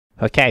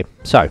Okay,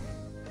 so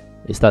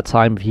it's that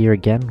time of year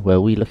again where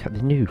we look at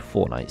the new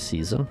Fortnite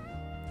season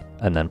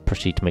and then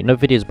proceed to make no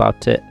videos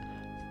about it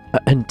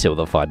until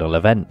the final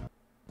event.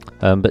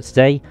 But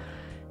today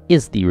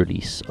is the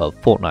release of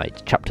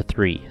Fortnite Chapter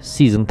 3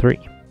 Season 3.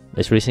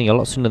 It's releasing a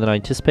lot sooner than I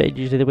anticipated.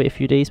 Usually they wait a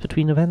few days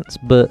between events,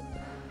 but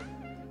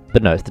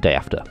no, it's the day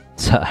after.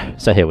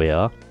 So here we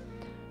are.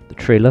 The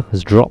trailer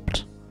has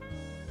dropped,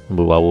 and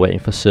while we're waiting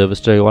for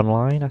servers to go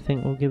online, I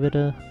think we'll give it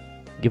a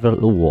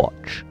little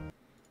watch.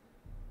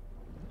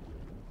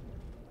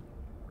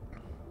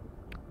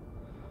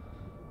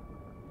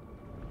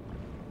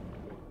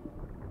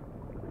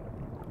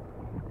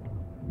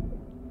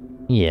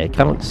 Yeah, it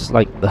kind of looks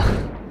like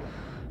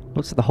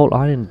the whole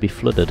island be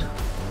flooded.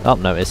 Oh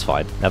no, it's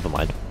fine. Never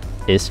mind.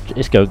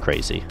 It's going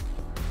crazy.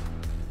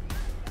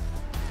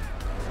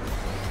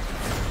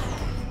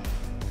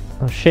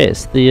 Oh shit!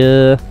 It's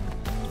the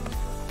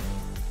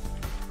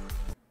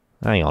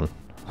Hang on.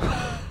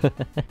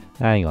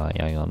 hang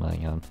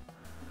on.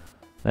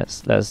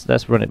 Let's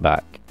run it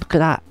back. Look at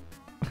that!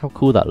 Look how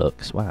cool that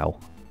looks. Wow,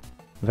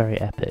 very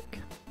epic.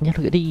 Yeah,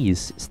 look at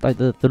these. It's like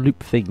the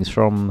loop things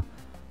from.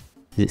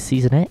 Is it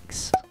Season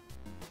X?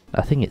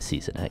 I think it's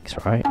Season X,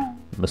 right?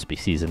 It must be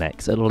Season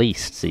X, at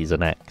least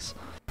Season X.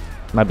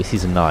 Might be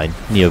Season 9,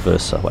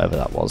 Neoversa, whatever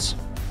that was.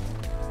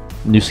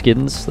 New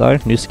skins, though,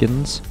 new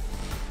skins.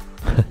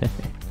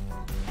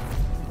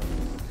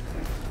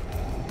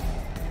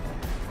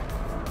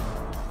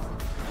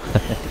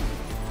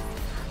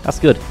 That's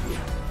good.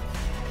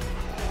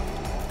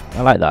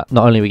 I like that.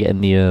 Not only are we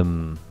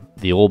getting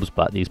the orbs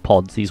back, these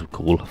pods, these were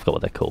cool. I forgot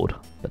what they're called,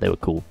 but they were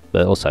cool.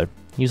 But also,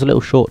 he was a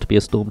little short to be a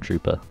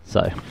stormtrooper,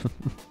 so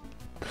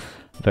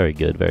very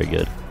good, very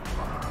good.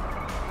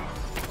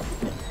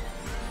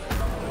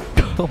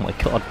 Oh my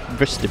god,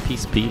 rest in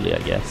peace Peely, I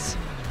guess.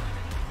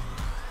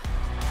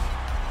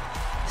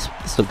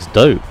 This looks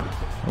dope.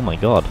 Oh my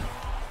god.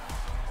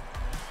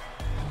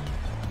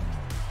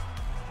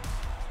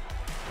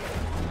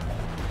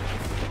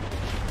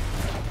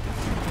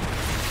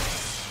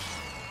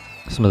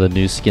 Some of the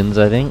new skins,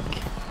 I think.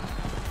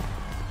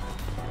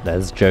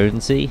 There's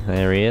Jonesy,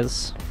 there he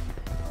is.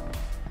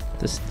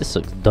 This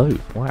looks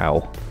dope,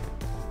 wow.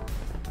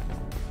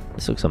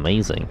 This looks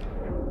amazing.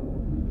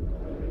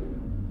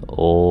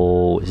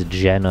 Oh, it's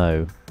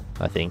Geno,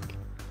 I think.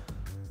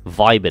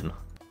 Vibin.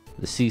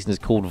 The season is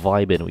called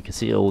Vibin. We can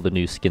see all the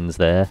new skins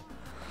there.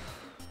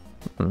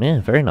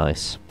 Yeah, very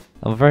nice.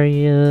 I'm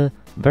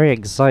very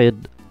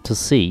excited to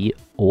see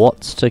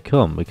what's to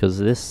come because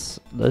this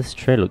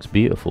trailer looks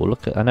beautiful.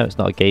 Look at, I know it's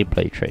not a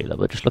gameplay trailer,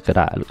 but just look at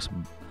that. It looks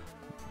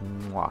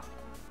mwah,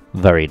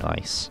 very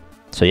nice.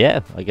 So yeah,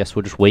 I guess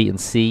we'll just wait and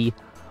see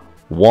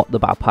what the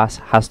Battle Pass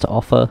has to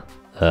offer.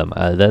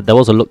 There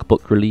was a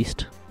lookbook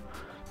released,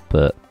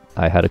 but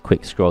I had a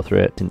quick scroll through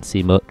it, didn't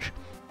see much.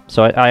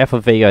 So I have a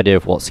vague idea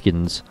of what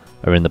skins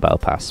are in the Battle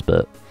Pass,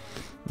 but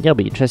yeah, it'll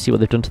be interesting to see what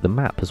they've done to the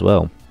map as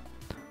well.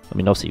 I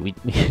mean, obviously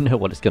we know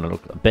what it's going to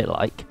look a bit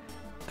like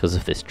because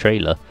of this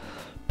trailer,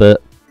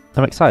 but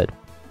I'm excited.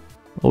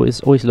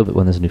 Always love it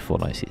when there's a new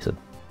Fortnite season.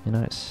 You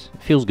know, it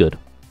feels good.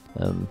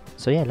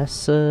 So yeah,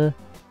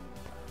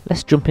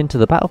 let's jump into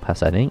the Battle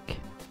Pass, I think.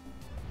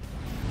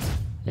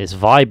 It's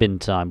Vibin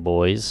time,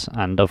 boys,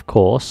 and of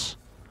course,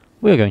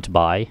 we're going to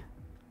buy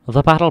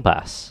the Battle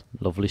Pass.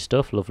 Lovely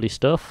stuff, lovely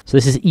stuff. So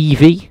this is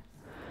Evie,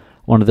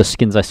 one of the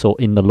skins I saw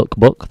in the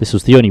lookbook. This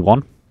was the only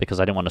one, because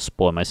I didn't want to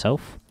spoil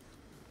myself.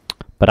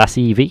 But that's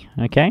Evie,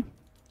 okay?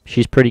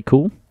 She's pretty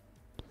cool.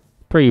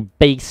 Pretty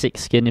basic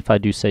skin, if I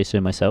do say so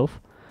myself.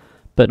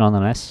 But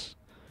nonetheless,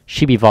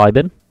 she be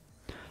vibin'.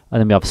 And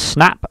then we have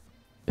Snap,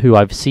 who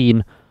I've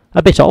seen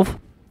a bit of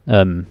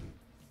in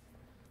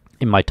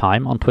my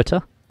time on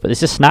Twitter. But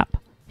this is Snap.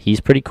 He's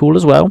pretty cool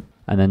as well.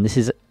 And then this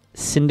is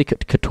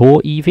Syndicate Couture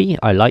Evie.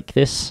 I like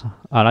this.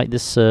 I like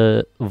this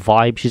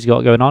vibe she's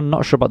got going on.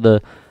 Not sure about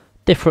the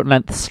different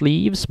length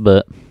sleeves,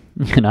 but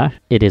you know,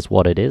 it is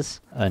what it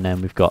is. And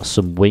then we've got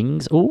some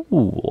wings.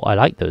 Ooh, I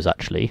like those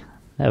actually.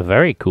 They're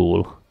very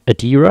cool.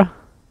 Adira.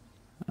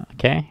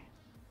 Okay.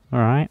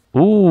 Alright.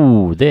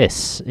 Ooh,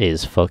 this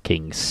is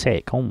fucking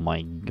sick. Oh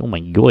my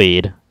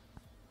god.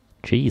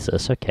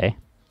 Jesus, okay.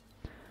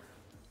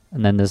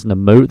 And then there's an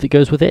emote that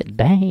goes with it.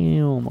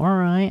 Damn,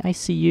 alright, I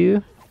see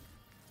you.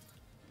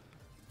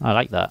 I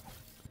like that.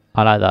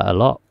 I like that a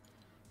lot.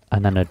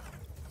 And then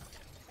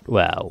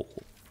well,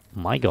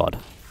 my god.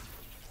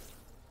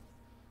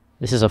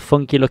 This is a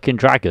funky looking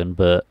dragon,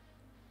 but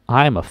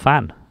I am a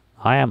fan.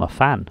 I am a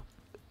fan.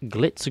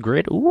 Glitz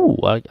Grid. Ooh,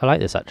 I like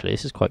this actually.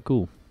 This is quite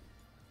cool.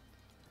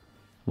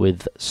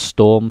 With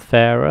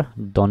Stormfarer.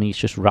 Donnie's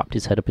just wrapped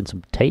his head up in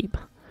some tape.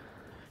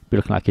 Be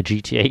looking like a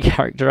GTA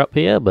character up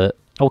here, but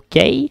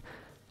okay.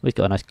 We've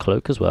got a nice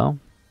cloak as well.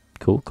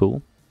 Cool,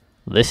 cool.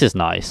 This is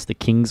nice. The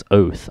King's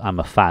Oath. I'm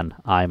a fan.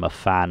 I'm a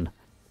fan.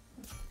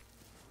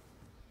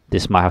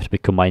 This might have to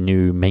become my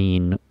new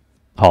main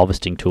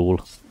harvesting tool.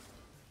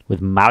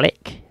 With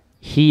Malik.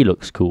 He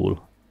looks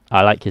cool.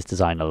 I like his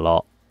design a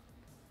lot.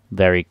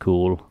 Very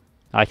cool.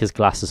 I like his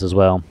glasses as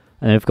well.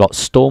 And then we've got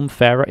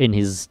Stormfarer in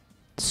his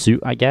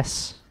suit, I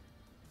guess.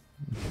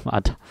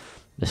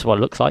 This is what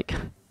it looks like.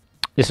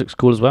 This looks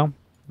cool as well.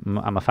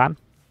 I'm a fan.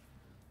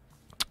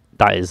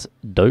 That is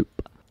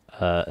dope.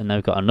 And then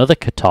we've got another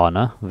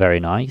katana, very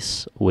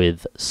nice,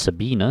 with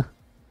Sabina.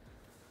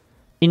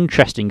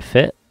 Interesting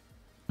fit.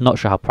 Not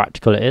sure how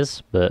practical it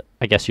is, but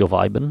I guess you're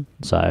vibing,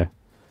 so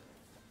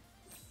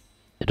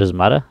it doesn't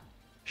matter.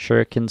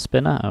 Shuriken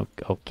spinner,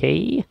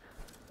 okay.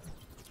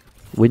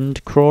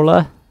 Wind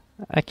crawler,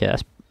 okay,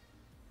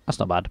 that's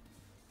not bad.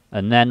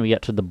 And then we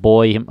get to the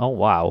boy. Oh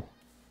wow,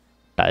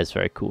 that is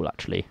very cool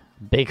actually.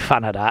 Big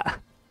fan of that.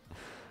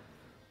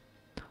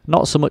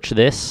 Not so much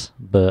this,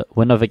 but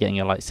we're never getting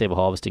a lightsaber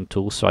harvesting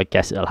tool, so I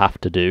guess it'll have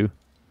to do.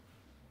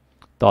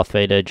 Darth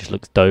Vader just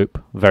looks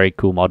dope. Very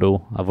cool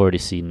model. I've already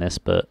seen this,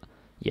 but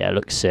yeah, it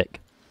looks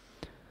sick.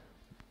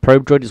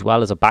 Probe droid as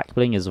well as a back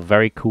bling is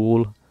very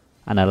cool.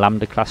 And a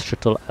Lambda class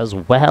shuttle as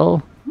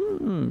well.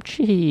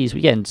 Jeez,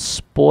 we're getting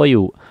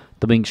spoiled.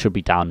 The wings should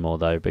be down more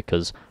though,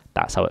 because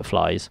that's how it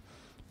flies.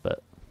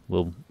 But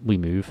we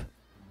move.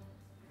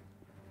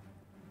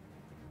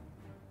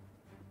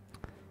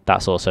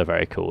 That's also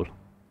very cool.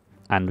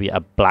 And we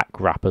have black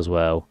wrap as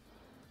well.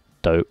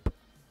 Dope.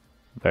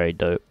 Very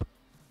dope.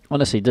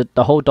 Honestly,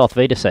 the whole Darth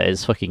Vader set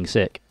is fucking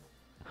sick.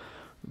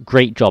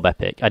 Great job,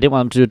 Epic. I didn't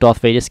want them to do a Darth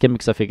Vader skin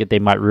because I figured they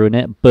might ruin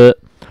it, but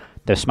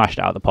they've smashed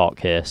it out of the park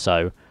here,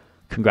 so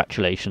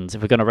congratulations.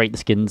 If we're going to rate the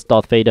skins,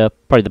 Darth Vader,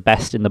 probably the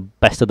best in the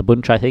best of the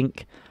bunch, I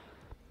think.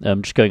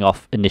 Just going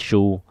off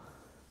initial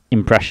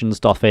impressions,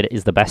 Darth Vader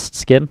is the best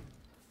skin.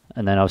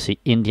 And then obviously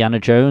Indiana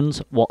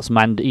Jones.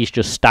 He's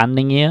just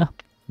standing here.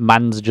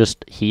 Man's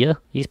just here.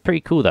 He's pretty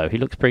cool though. He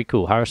looks pretty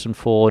cool. Harrison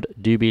Ford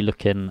do be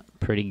looking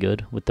pretty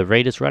good with the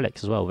Raiders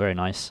relics as well. Very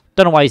nice.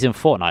 Don't know why he's in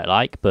Fortnite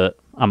like, but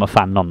I'm a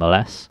fan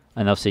nonetheless.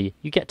 And obviously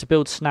you get to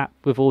build Snap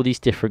with all these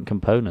different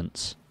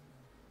components.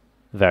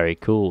 Very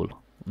cool.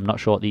 I'm not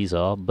sure what these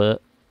are,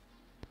 but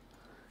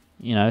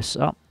you know,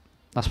 so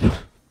that's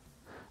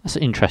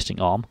an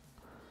interesting arm.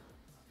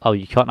 Oh,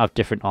 you can't have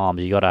different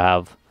arms. You gotta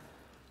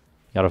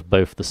have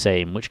both the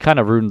same, which kind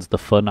of ruins the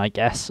fun, I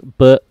guess.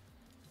 But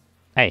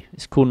hey,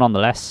 it's cool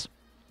nonetheless.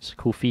 It's a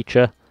cool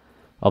feature.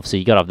 Obviously,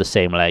 you gotta have the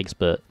same legs,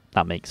 but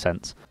that makes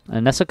sense.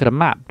 And let's look at a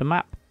map. The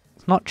map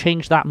has not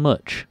changed that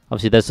much.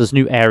 Obviously, there's those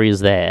new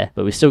areas there,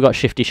 but we've still got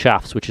shifty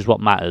shafts, which is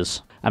what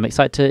matters. I'm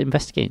excited to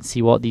investigate and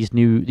see what these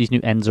new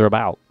ends are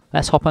about.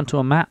 Let's hop onto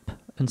a map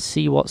and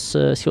see what's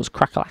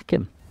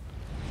crack-a-lacking.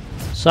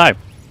 So,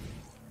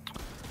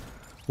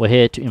 we're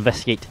here to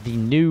investigate the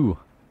new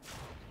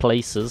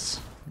places.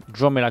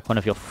 Draw me like one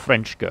of your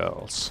French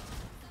girls.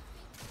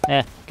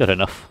 Eh, good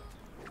enough.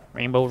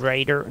 Rainbow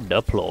Raider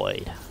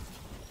deployed.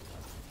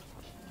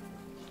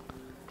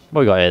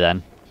 What we got here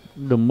then?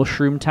 The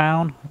Mushroom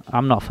Town.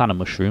 I'm not a fan of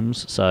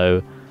mushrooms,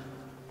 so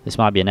this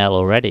might be an L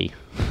already.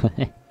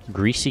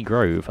 Greasy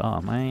Grove.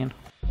 Oh man.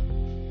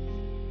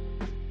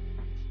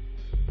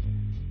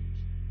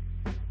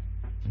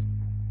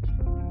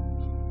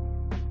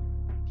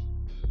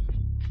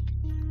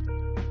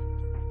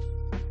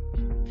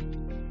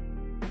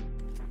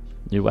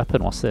 New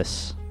weapon, what's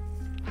this?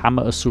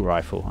 Hammer assault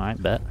rifle,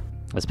 alright, bet.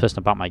 There's a person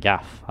about my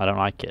gaff. I don't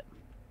like it.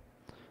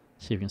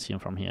 See if we can see him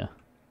from here.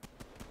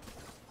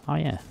 Oh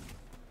yeah.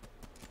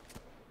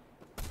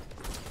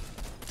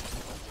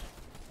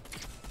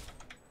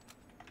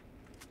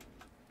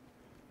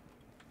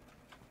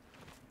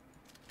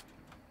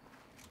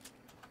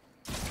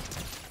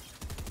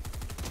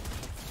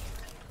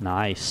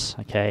 Nice,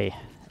 okay.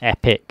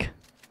 Epic.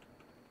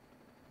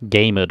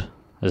 Gamered,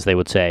 as they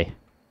would say.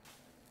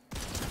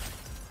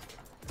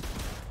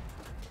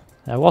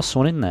 There was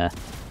someone in there.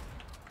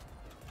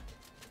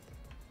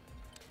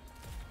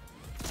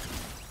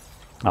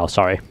 Oh,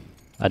 sorry.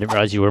 I didn't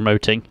realise you were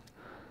emoting.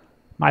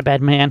 My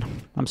bad, man.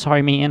 I'm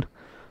sorry, man.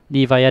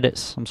 Levi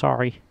edits. I'm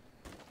sorry.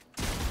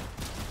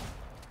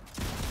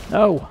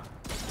 No.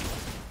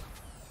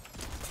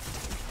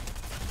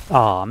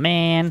 Aw,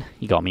 man.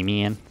 You got me,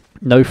 man.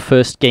 No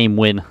first game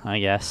win, I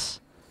guess.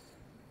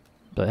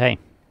 But hey,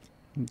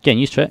 getting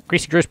used to it.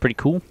 Greasy Grove's pretty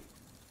cool.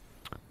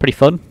 Pretty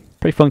fun.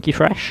 Pretty funky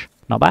fresh.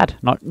 Not bad.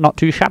 Not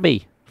too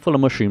shabby. Full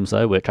of mushrooms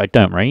though, which I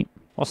don't rate.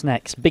 What's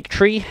next? Big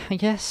tree, I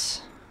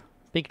guess.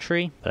 Big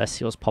tree. Let's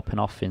see what's popping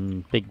off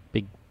in big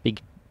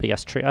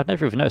ass tree. I've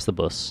never even noticed the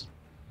bus.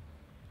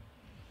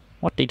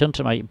 What they done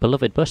to my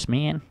beloved bus,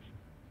 man?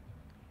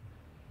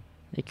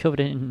 They covered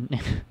it in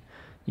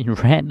in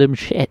random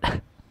shit.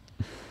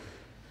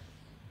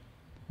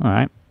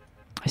 Alright.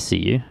 I see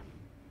you.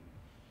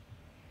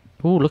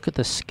 Oh, look at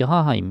the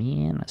sky,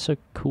 man. That's so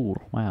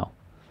cool. Wow.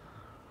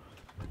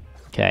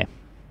 Okay.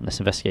 Let's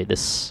investigate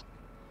this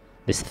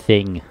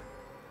thing.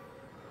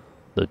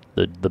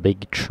 The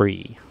big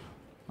tree.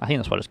 I think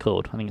that's what it's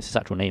called. I think its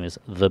actual name is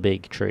the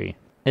big tree.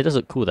 It does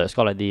look cool though. It's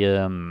got like the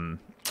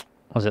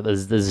what was it?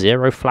 The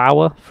Zero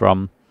flower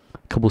from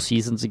a couple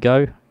seasons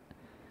ago,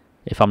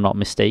 if I'm not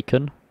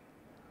mistaken.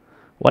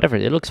 Whatever.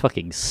 It looks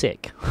fucking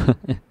sick.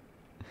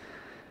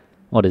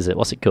 What is it?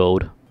 What's it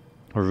called?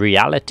 A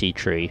reality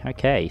tree.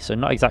 Okay, so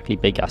not exactly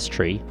big ass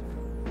tree,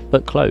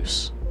 but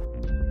close.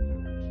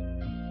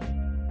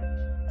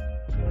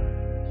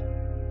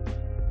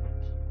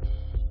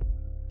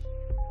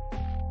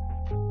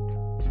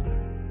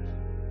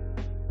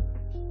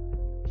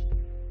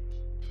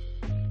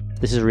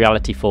 This is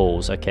Reality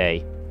Falls,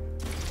 okay.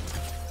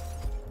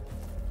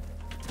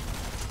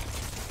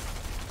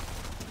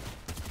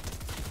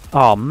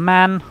 Oh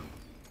man,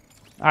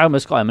 I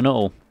almost got him and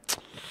all.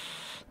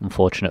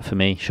 Unfortunate for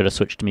me. Should have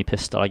switched to me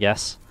pistol, I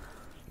guess.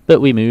 But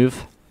we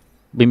move.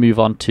 We move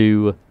on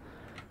to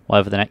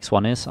whatever the next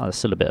one is. Oh, there's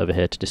still a bit over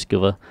here to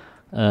discover.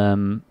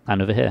 And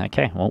over here.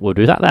 Okay, well, we'll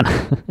do that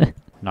then.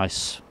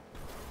 Nice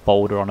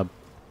boulder on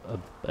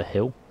a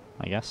hill,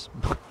 I guess.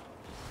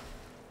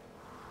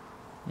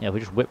 Yeah,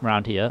 we just whip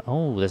around here.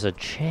 Oh, there's a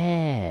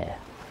chair.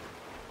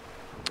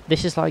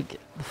 This is like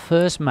the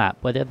first map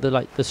where they had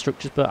the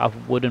structures built out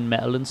of wood and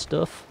metal and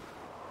stuff.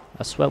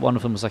 I swear one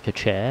of them was like a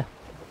chair.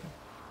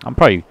 I'm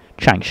probably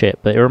chatting shit,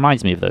 but it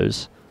reminds me of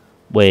those.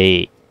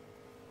 Wait.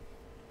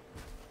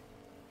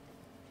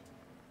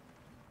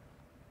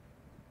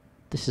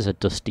 This is a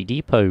Dusty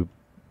Depot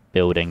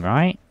building,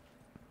 right?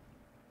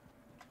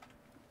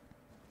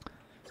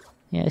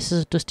 Yeah, this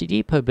is a Dusty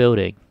Depot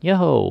building.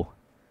 Yo!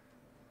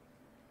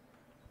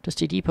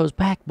 Dusty Depot's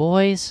back,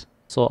 boys!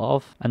 Sort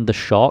of. And the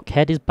shark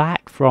head is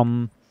back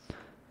from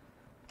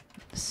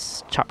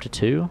chapter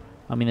 2.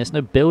 I mean, there's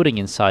no building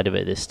inside of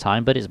it this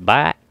time, but it's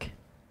back.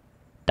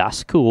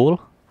 That's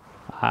cool.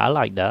 I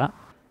like that.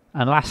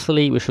 And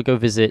lastly, we shall go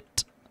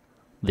visit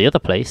the other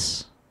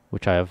place,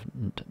 which I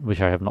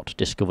have not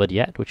discovered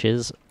yet, which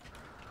is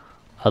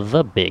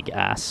other big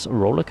ass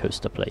roller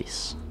coaster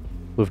place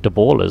with the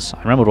ballers.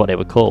 I remembered what they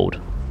were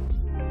called.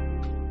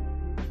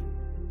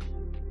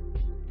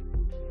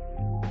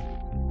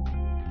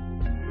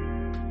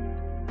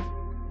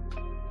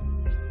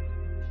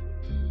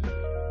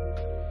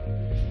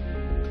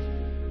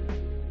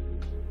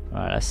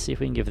 Alright, let's see if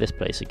we can give this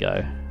place a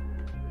go.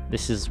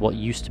 This is what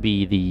used to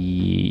be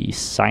the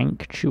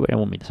sanctuary. I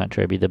won't be the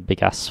sanctuary, it'll be the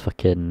big ass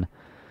fucking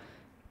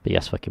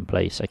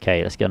place.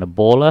 Okay, let's get on a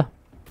baller.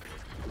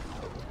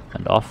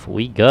 And off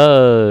we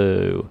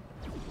go.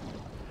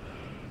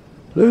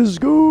 Let's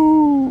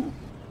go.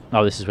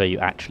 Oh, this is where you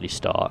actually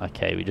start.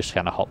 Okay, we just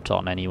kind of hopped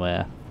on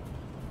anywhere.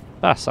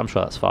 I'm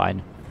sure that's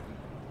fine.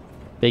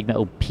 Big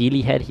metal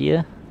peely head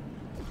here.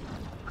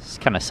 It's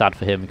kind of sad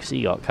for him because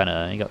he got kind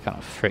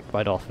of fricked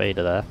by Darth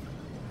Vader there.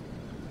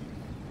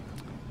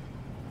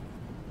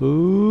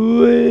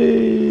 Ooh,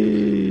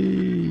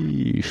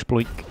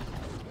 sploink.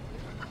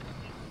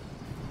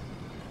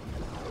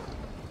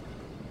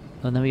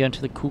 And then we go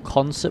into the cool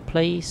concert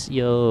place.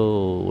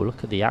 Yo,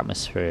 look at the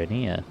atmosphere in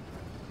here.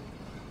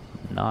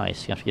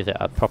 Nice. You have to give it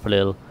a proper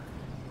little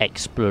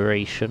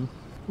exploration.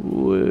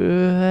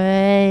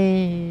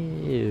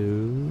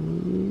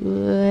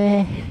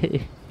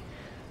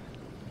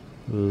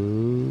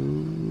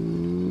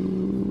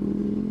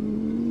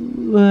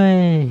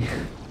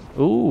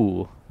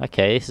 Ooh,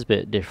 okay, this is a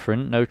bit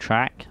different. No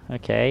track.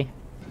 Okay,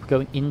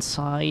 going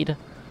inside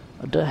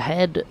the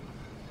head.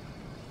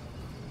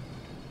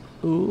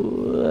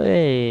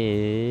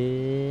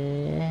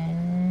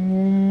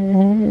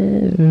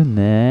 And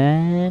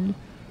then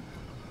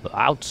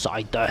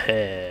outside the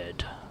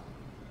head.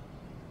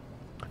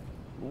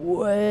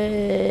 Way.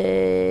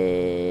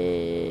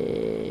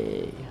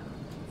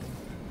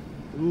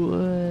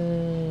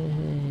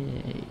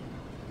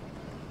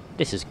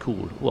 This is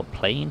cool. What,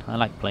 plane? I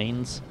like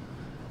planes.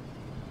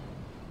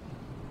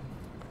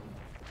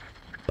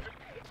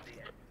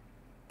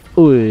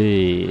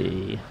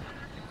 Oi.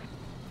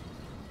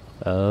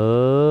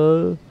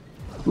 Oh.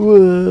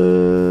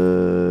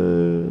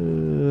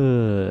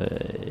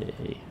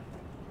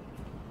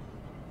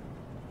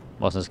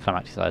 Wasn't as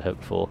climactic as I'd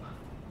hoped for.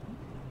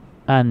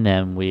 And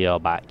then we are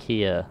back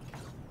here.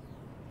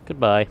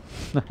 Goodbye.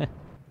 I'm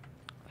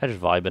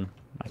just vibing.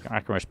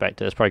 I can respect it.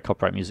 There's probably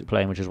copyright music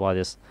playing, which is why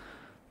they're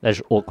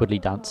just awkwardly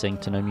dancing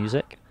to no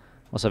music.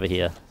 What's over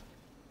here?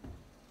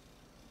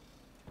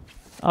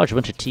 Oh, it's a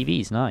bunch of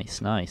TVs.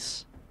 Nice,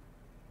 nice.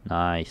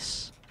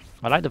 Nice.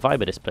 I like the vibe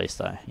of this place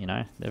though, you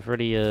know? They've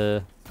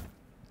really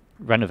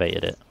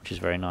renovated it, which is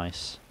very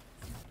nice.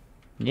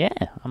 Yeah,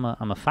 I'm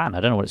a fan.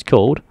 I don't know what it's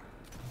called.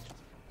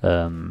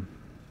 But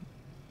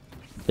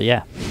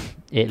yeah,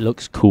 it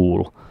looks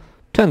cool.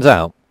 Turns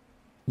out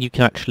you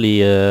can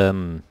actually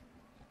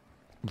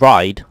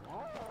ride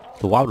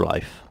the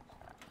wildlife.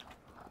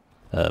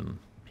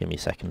 Give me a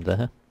second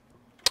there.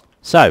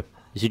 So,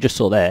 as you just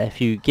saw there, if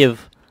you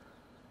give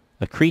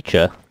a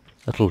creature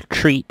a little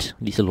treat,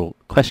 these little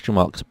question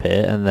marks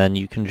appear, and then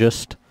you can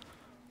just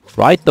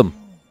ride them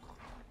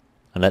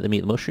and let them eat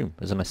the mushroom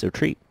as a nice little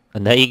treat.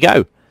 And there you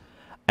go.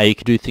 And you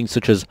can do things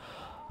such as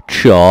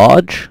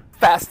charge.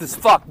 Fast as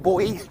fuck,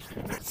 boy.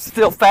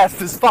 Still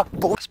fast as fuck,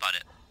 boy. That's about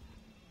it.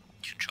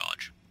 You can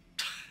charge.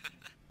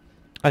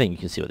 I think you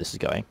can see where this is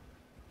going.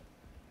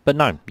 But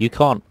no, you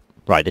can't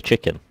ride a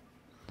chicken.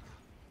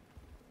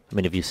 I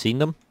mean, have you seen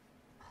them?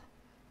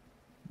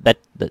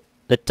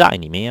 They're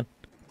tiny, man.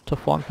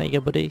 Tough one. There you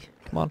go, buddy.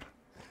 Come on.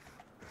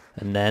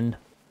 And then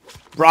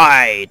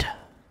ride.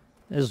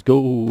 Let's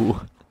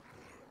go.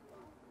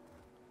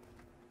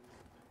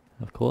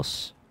 Of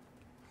course,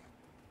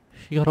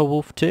 she got a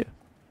wolf too.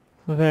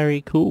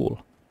 Very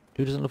cool.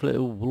 Who doesn't love a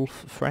little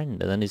wolf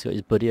friend? And then he's got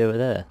his buddy over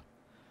there.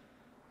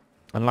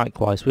 And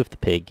likewise with the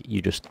pig,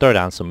 you just throw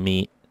down some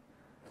meat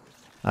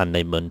and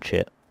they munch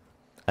it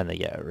and they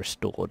get a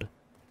restored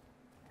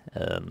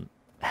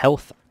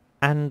health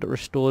and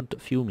restored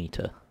fuel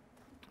meter.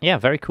 Yeah,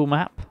 very cool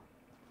map.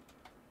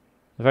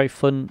 A very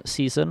fun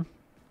season,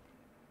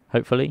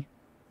 hopefully.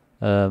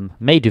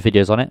 May do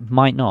videos on it,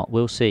 might not,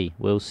 we'll see,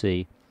 we'll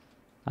see.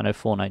 I know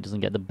Fortnite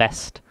doesn't get the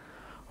best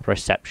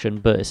reception,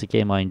 but it's a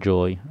game I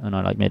enjoy, and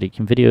I like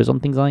making videos on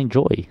things I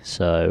enjoy,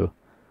 so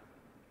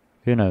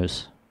who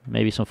knows,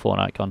 maybe some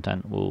Fortnite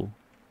content will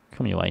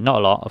come your way. Not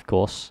a lot, of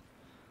course,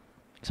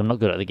 because I'm not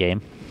good at the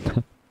game.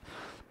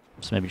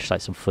 So maybe just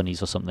like some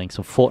funnies or something,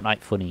 some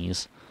Fortnite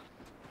funnies.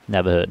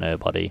 Never hurt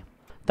nobody.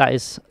 That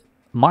is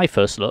my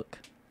first look,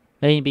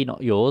 maybe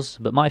not yours,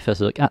 but my first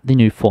look at the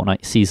new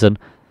Fortnite season,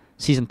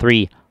 Season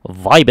 3 of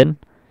Vibin.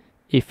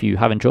 If you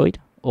have enjoyed,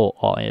 or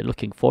are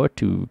looking forward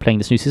to playing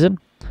this new season,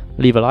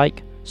 leave a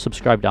like,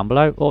 subscribe down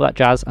below, all that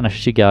jazz, and I'll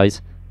see you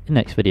guys in the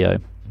next video.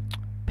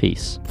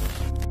 Peace.